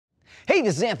Hey,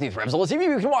 this is Anthony with RevZilla TV.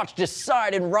 You can watch,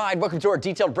 decide, and ride. Welcome to our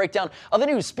detailed breakdown of the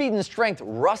new Speed and Strength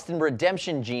Rust and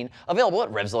Redemption Jean, available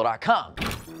at RevZilla.com.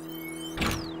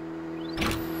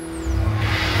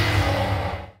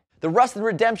 The Rust and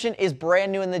Redemption is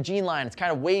brand new in the jean line. It's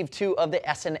kind of wave 2 of the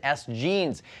S&S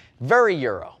jeans. Very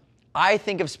Euro. I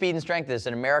think of Speed and Strength as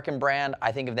an American brand.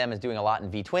 I think of them as doing a lot in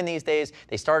V-twin these days.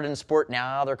 They started in sport,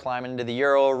 now they're climbing into the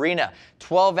Euro arena.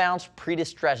 12-ounce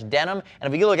pre-distressed denim,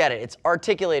 and if you look at it, it's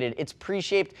articulated, it's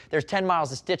pre-shaped. There's 10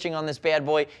 miles of stitching on this bad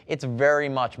boy. It's very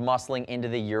much muscling into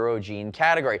the Euro jean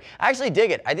category. I actually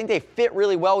dig it. I think they fit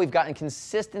really well. We've gotten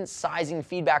consistent sizing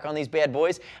feedback on these bad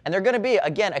boys, and they're going to be,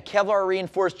 again, a Kevlar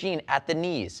reinforced jean at the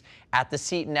knees, at the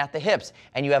seat, and at the hips.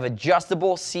 And you have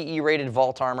adjustable CE-rated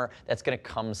vault armor that's going to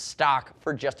come stock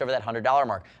for just over that $100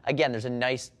 mark. Again, it's a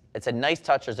nice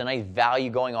touch. There's a nice value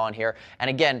going on here. And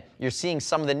again, you're seeing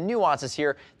some of the nuances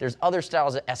here. There's other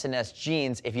styles of S&S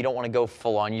jeans if you don't want to go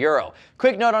full-on Euro.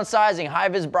 Quick note on sizing. High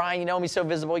vis Brian, you know me, so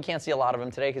visible. You can't see a lot of him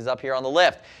today because up here on the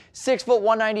lift. 6 foot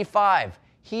 195.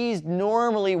 He's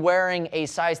normally wearing a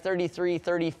size 33,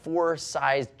 34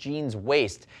 size jeans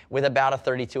waist with about a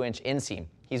 32-inch inseam.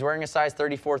 He's wearing a size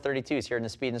 34, 32s here in the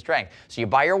Speed and Strength. So you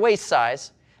buy your waist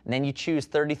size, and then you choose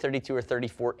 30, 32, or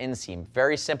 34 inseam.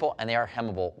 Very simple, and they are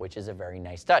hemmable, which is a very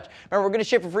nice touch. Remember, we're going to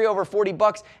ship for free over 40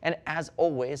 bucks, and as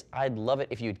always, I'd love it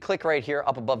if you'd click right here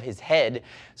up above his head.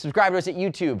 Subscribe to us at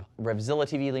YouTube, RevZilla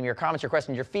TV. Leave me your comments, your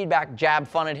questions, your feedback. Jab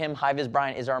fun at him. High Vis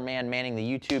Brian is our man manning the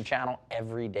YouTube channel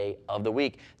every day of the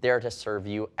week, there to serve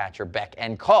you at your beck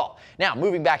and call. Now,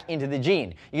 moving back into the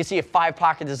jean, you can see a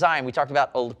 5-pocket design. We talked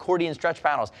about accordion stretch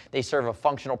panels. They serve a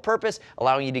functional purpose,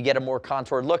 allowing you to get a more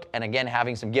contoured look, and again,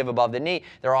 having some give above the knee.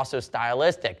 They're also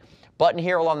stylistic. Button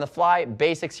here along the fly,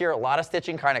 basics here, a lot of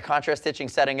stitching, kind of contrast stitching,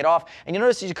 setting it off. And you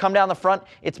notice as you come down the front,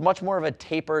 it's much more of a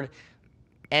tapered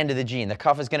end of the jean. The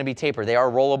cuff is going to be tapered. They are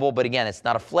rollable, but again, it's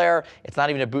not a flare. It's not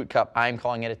even a boot cup. I'm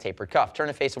calling it a tapered cuff. Turn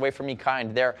the face away from me,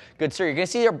 kind there. Good sir. You're going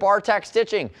to see your bar tack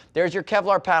stitching. There's your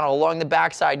Kevlar panel along the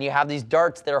backside, and you have these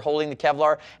darts that are holding the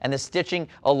Kevlar and the stitching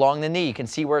along the knee. You can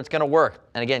see where it's going to work.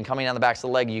 And again, coming down the backs of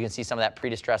the leg, you can see some of that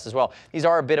pre-distress as well. These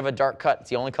are a bit of a dark cut. It's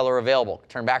the only color available.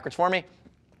 Turn backwards for me.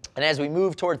 And as we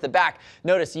move towards the back,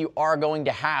 notice you are going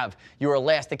to have your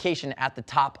elastication at the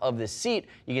top of the seat.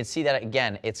 You can see that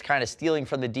again, it's kind of stealing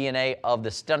from the DNA of the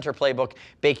Stunter playbook,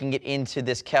 baking it into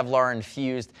this Kevlar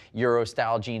infused Euro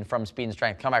style jean from Speed and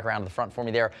Strength. Come back around to the front for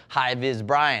me there. High Vis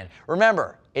Brian.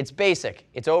 Remember, it's basic.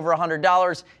 It's over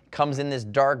 $100. Comes in this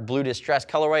dark blue distress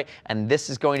colorway, and this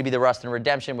is going to be the Rust and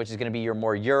Redemption, which is going to be your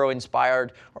more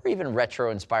Euro-inspired or even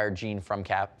retro-inspired jean from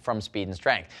Speed and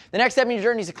Strength. The next step in your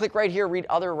journey is to click right here, read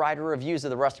other rider reviews of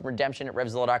the Rust and Redemption at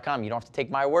RevZilla.com. You don't have to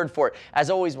take my word for it. As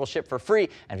always, we'll ship for free,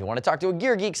 and if you want to talk to a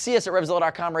gear geek, see us at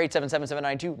RevZilla.com or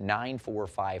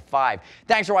 877-792-9455.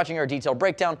 Thanks for watching our detailed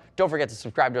breakdown. Don't forget to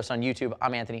subscribe to us on YouTube.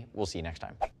 I'm Anthony. We'll see you next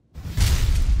time.